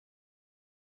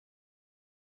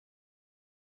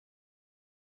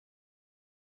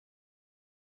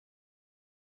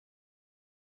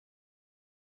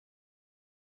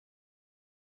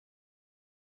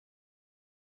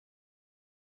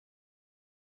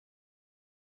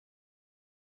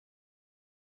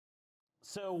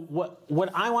So what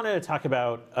I wanted to talk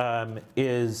about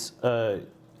is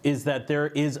that there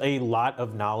is a lot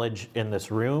of knowledge in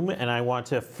this room, and I want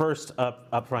to first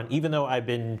up front, even though I've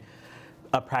been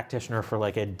a practitioner for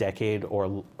like a decade or a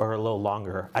little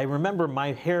longer, I remember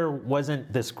my hair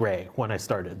wasn't this gray when I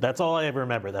started. That's all I ever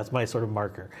remember. That's my sort of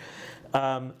marker.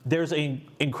 There's an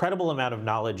incredible amount of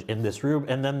knowledge in this room,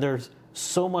 and then there's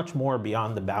so much more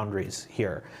beyond the boundaries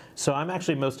here. So I'm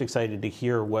actually most excited to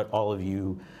hear what all of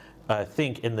you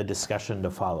think in the discussion to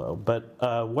follow. But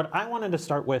what I wanted to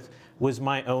start with was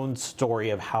my own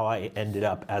story of how I ended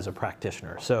up as a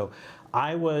practitioner. So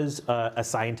I was a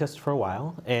scientist for a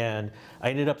while, and I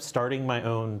ended up starting my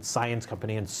own science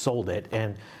company and sold it.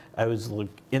 And I was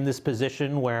in this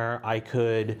position where I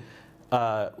could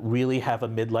really have a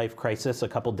midlife crisis a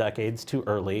couple decades too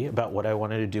early about what I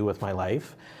wanted to do with my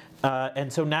life.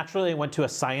 And so naturally I went to a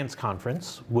science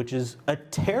conference, which is a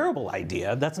terrible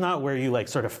idea. That's not where you like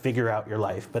sort of figure out your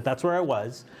life, but that's where I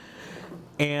was.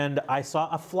 And I saw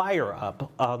a flyer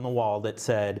up on the wall that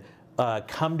said,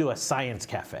 come to a science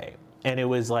cafe. And it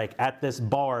was like at this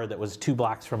bar that was 2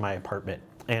 blocks from my apartment.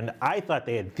 And I thought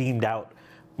they had themed out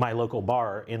my local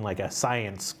bar in like a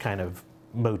science kind of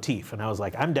motif. And I was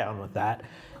like, I'm down with that.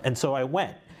 And so I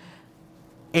went.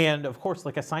 And of course,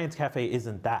 like a science cafe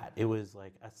isn't that. It was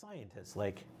like a scientist,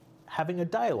 like having a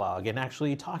dialogue and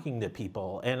actually talking to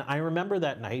people. And I remember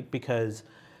that night because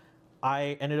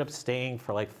I ended up staying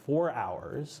for like 4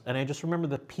 hours. And I just remember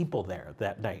the people there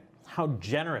that night, how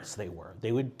generous they were.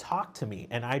 They would talk to me.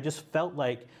 And I just felt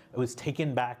like I was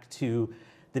taken back to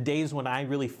the days when I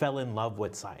really fell in love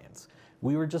with science.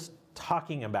 We were just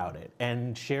talking about it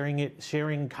and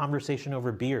sharing conversation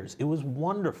over beers. It was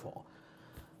wonderful.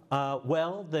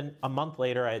 Well, then a month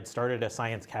later, I had started a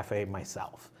science cafe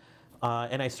myself.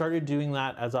 And I started doing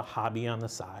that as a hobby on the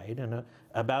side. And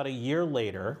about a year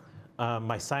later,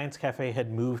 my science cafe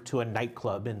had moved to a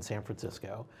nightclub in San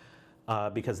Francisco,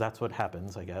 because that's what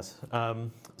happens, I guess.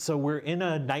 So we're in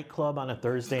a nightclub on a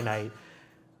Thursday night.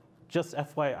 Just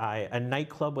FYI, a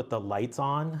nightclub with the lights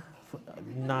on,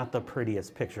 not the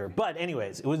prettiest picture. But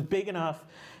anyways, it was big enough.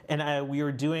 And we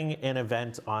were doing an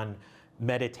event on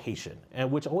meditation,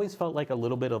 and which always felt like a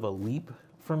little bit of a leap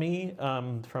for me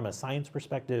from a science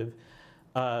perspective.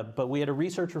 But we had a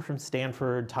researcher from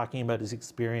Stanford talking about his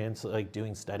experience, like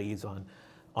doing studies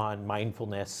on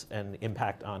mindfulness and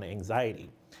impact on anxiety.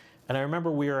 And I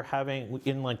remember we were having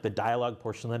in like the dialogue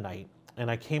portion of the night, and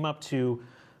I came up to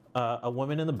a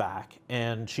woman in the back,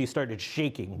 and she started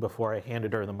shaking before I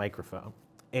handed her the microphone,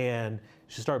 and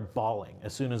she started bawling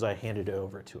as soon as I handed it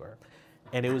over to her.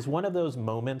 And it was one of those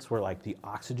moments where like the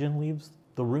oxygen leaves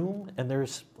the room, and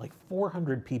there's like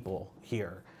 400 people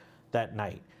here that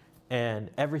night,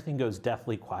 and everything goes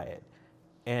deathly quiet.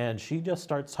 And she just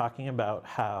starts talking about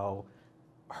how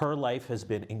her life has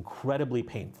been incredibly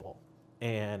painful,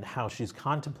 and how she's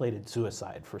contemplated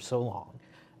suicide for so long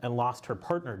and lost her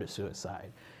partner to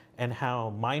suicide, and how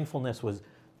mindfulness was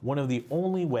one of the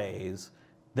only ways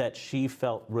that she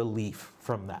felt relief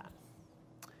from that.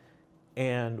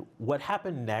 And what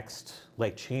happened next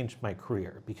like changed my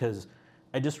career, because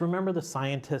I just remember the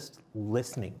scientist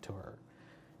listening to her.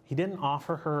 He didn't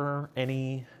offer her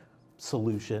any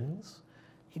solutions.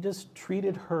 He just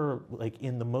treated her like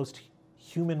in the most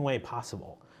human way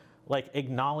possible. Like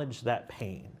acknowledge that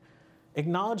pain.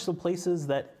 Acknowledge the places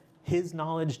that his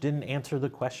knowledge didn't answer the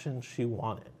questions she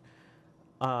wanted.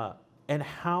 And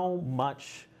how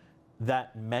much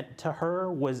that meant to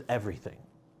her was everything.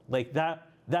 Like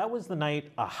that was the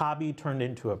night a hobby turned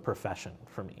into a profession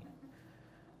for me.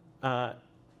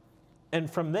 And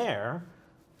from there,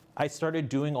 I started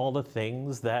doing all the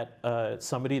things that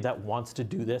somebody that wants to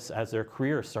do this as their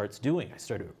career starts doing. I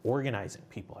started organizing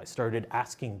people. I started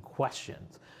asking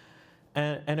questions.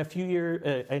 And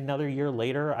another year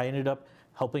later, I ended up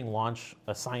helping launch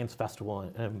a science festival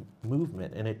and a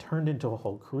movement, and it turned into a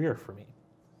whole career for me.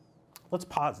 Let's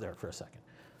pause there for a second.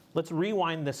 Let's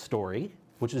rewind this story,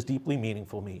 which is deeply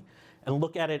meaningful to me, and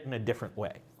look at it in a different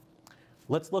way.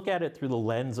 Let's look at it through the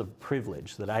lens of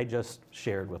privilege that I just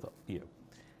shared with you.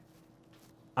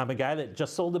 I'm a guy that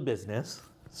just sold a business,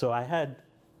 so I had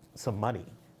some money.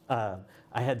 I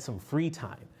had some free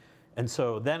time. And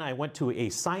so then I went to a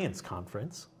science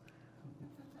conference.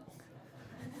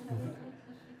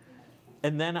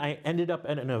 And then I ended up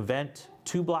at an event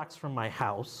 2 blocks from my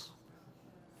house.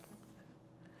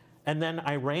 And then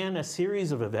I ran a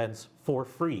series of events for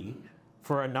free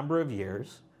for a number of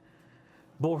years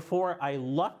before I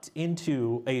lucked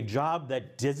into a job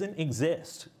that doesn't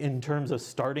exist in terms of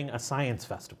starting a science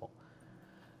festival.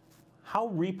 How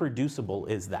reproducible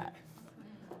is that?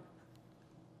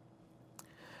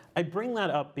 I bring that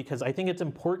up because I think it's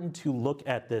important to look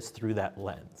at this through that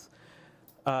lens.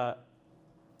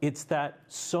 It's that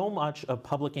so much of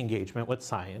public engagement with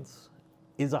science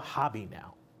is a hobby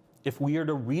now, if we are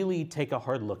to really take a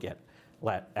hard look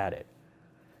at it.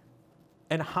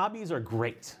 And hobbies are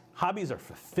great. Hobbies are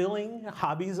fulfilling.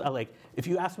 Hobbies are like, if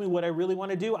you ask me what I really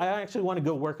want to do, I actually want to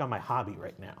go work on my hobby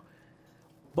right now.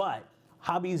 But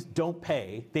hobbies don't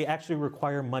pay. They actually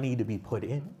require money to be put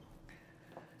in.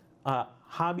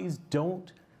 Hobbies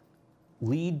don't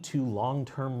lead to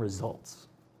long-term results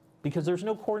because there's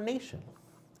no coordination.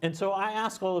 And so I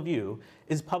ask all of you,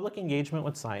 is public engagement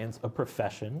with science a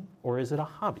profession or is it a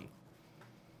hobby?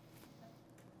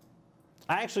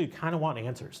 I actually kind of want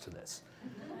answers to this.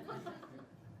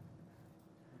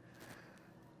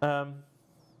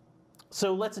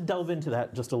 So let's delve into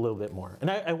that just a little bit more. And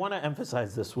I want to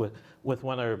emphasize this with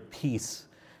one other piece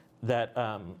that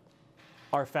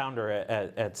our founder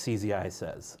at CZI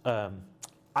says.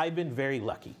 I've been very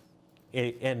lucky.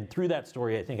 And through that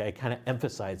story, I think I kind of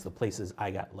emphasize the places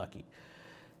I got lucky.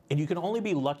 And you can only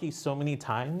be lucky so many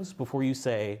times before you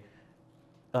say,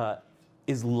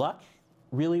 is luck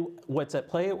really what's at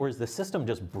play, or is the system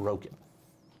just broken?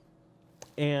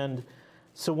 And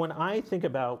so when I think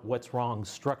about what's wrong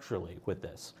structurally with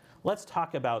this, let's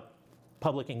talk about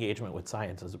public engagement with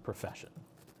science as a profession.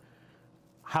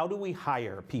 How do we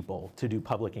hire people to do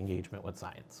public engagement with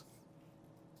science?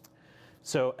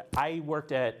 So I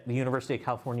worked at the University of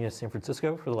California, San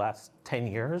Francisco for the last 10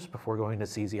 years before going to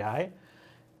CZI.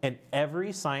 And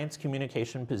every science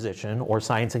communication position or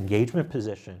science engagement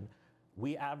position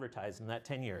we advertised in that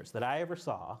 10 years that I ever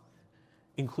saw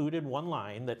included one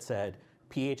line that said,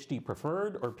 PhD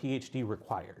preferred or PhD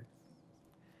required.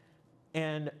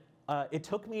 And it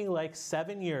took me like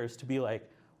 7 years to be like,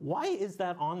 why is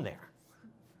that on there?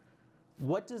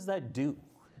 What does that do?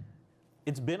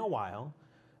 It's been a while.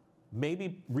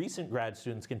 Maybe recent grad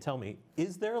students can tell me,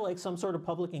 is there like some sort of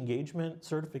public engagement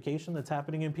certification that's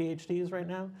happening in PhDs right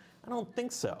now? I don't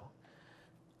think so.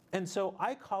 And so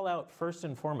I call out first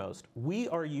and foremost, we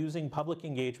are using public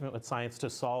engagement with science to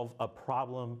solve a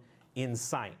problem in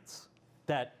science.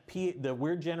 That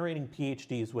we're generating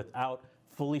PhDs without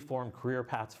fully formed career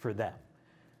paths for them.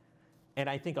 And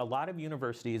I think a lot of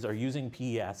universities are using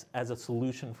PES as a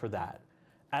solution for that,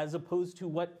 as opposed to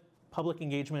what public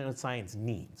engagement with science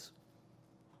needs.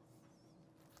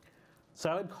 So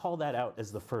I would call that out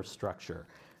as the first structure.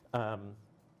 And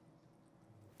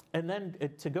then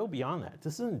to go beyond that,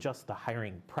 this isn't just the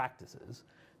hiring practices.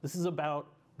 This is about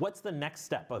what's the next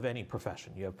step of any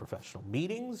profession. You have professional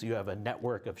meetings, you have a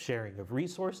network of sharing of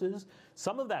resources.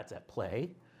 Some of that's at play,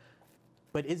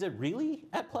 but is it really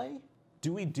at play?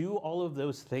 Do we do all of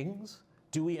those things?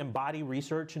 Do we embody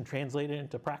research and translate it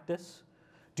into practice?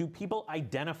 Do people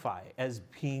identify as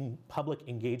being public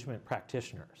engagement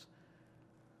practitioners?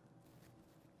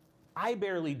 I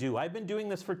barely do. I've been doing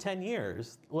this for 10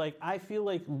 years. Like, I feel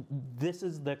like this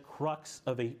is the crux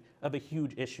of a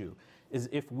huge issue, is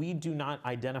if we do not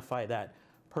identify that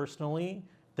personally,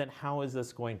 then how is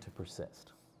this going to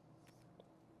persist?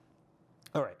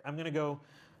 All right, I'm going to go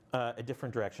a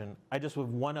different direction. I just have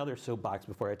one other soapbox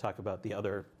before I talk about the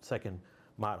other second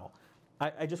model.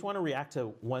 I just want to react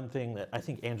to one thing that I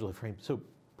think Angela framed so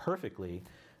perfectly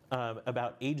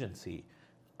about agency.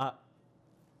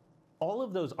 All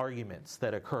of those arguments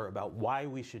that occur about why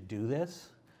we should do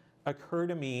this occur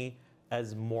to me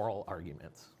as moral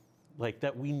arguments. Like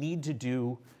that we need to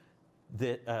do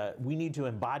that, we need to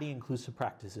embody inclusive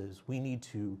practices. We need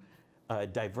to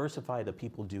diversify the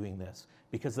people doing this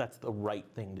because that's the right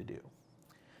thing to do.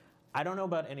 I don't know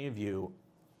about any of you.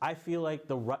 I feel like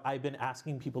I've been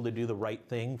asking people to do the right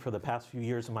thing for the past few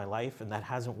years of my life, and that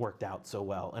hasn't worked out so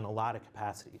well in a lot of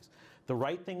capacities. The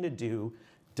right thing to do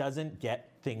doesn't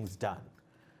get things done.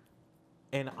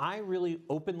 And I really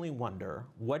openly wonder,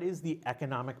 what is the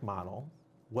economic model?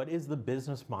 What is the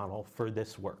business model for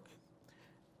this work?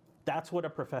 That's what a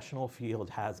professional field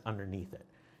has underneath it.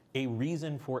 A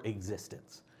reason for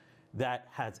existence that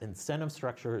has incentive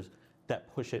structures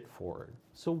that push it forward.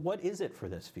 So what is it for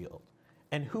this field?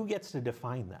 And who gets to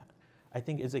define that? I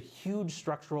think is a huge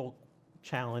structural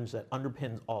challenge that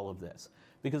underpins all of this.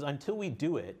 Because until we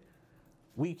do it,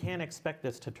 we can't expect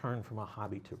this to turn from a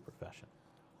hobby to a profession.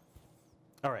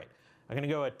 All right, I'm going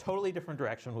to go a totally different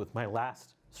direction with my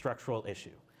last structural issue.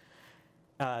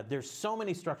 There's so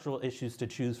many structural issues to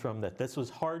choose from that this was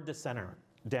hard to center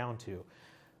down to.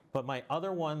 But my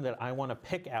other one that I want to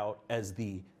pick out as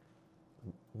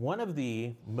one of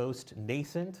the most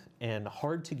nascent and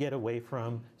hard to get away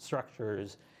from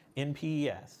structures in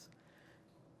PES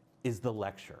is the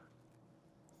lecture.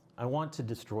 I want to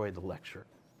destroy the lecture.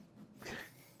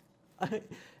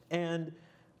 And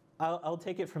I'll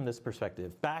take it from this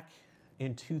perspective. Back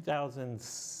in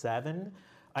 2007,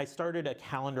 I started a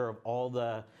calendar of all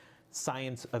the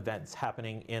science events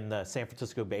happening in the San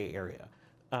Francisco Bay Area,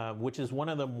 which is one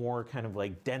of the more kind of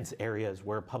like dense areas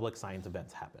where public science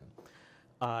events happen.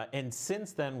 And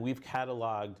since then, we've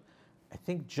cataloged, I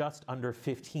think, just under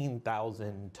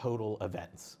 15,000 total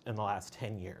events in the last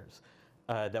 10 years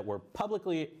that were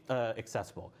publicly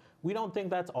accessible. We don't think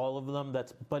that's all of them,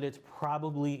 but it's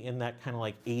probably in that kind of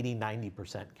like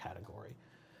 80–90% category.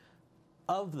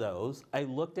 Of those, I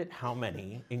looked at how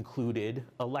many included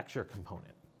a lecture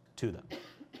component to them.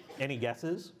 Any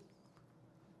guesses?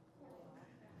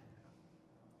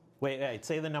 Wait,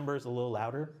 say the numbers a little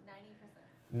louder.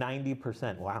 90%.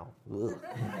 90%, wow.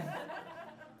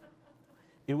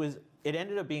 It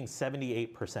ended up being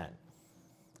 78%.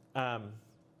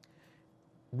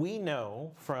 We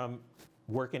know from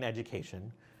work in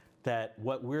education that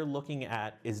what we're looking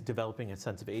at is developing a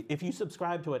sense of, if you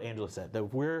subscribe to what Angela said, that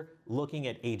we're looking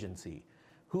at agency.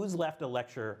 Who's left a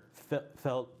lecture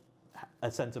felt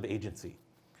a sense of agency?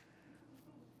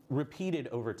 Repeated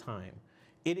over time.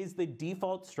 It is the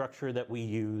default structure that we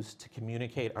use to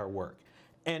communicate our work.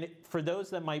 And for those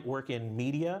that might work in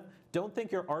media, don't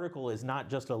think your article is not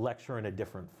just a lecture in a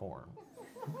different form.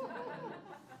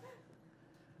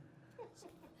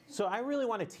 So I really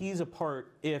want to tease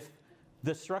apart if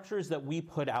the structures that we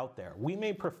put out there, we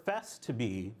may profess to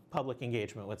be public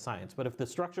engagement with science, but if the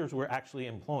structures we're actually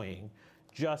employing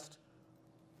just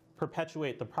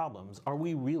perpetuate the problems, are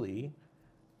we really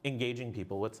engaging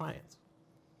people with science?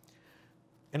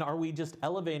 And are we just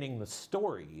elevating the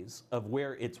stories of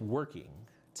where it's working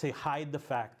to hide the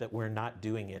fact that we're not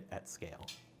doing it at scale?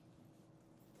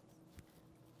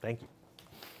 Thank you.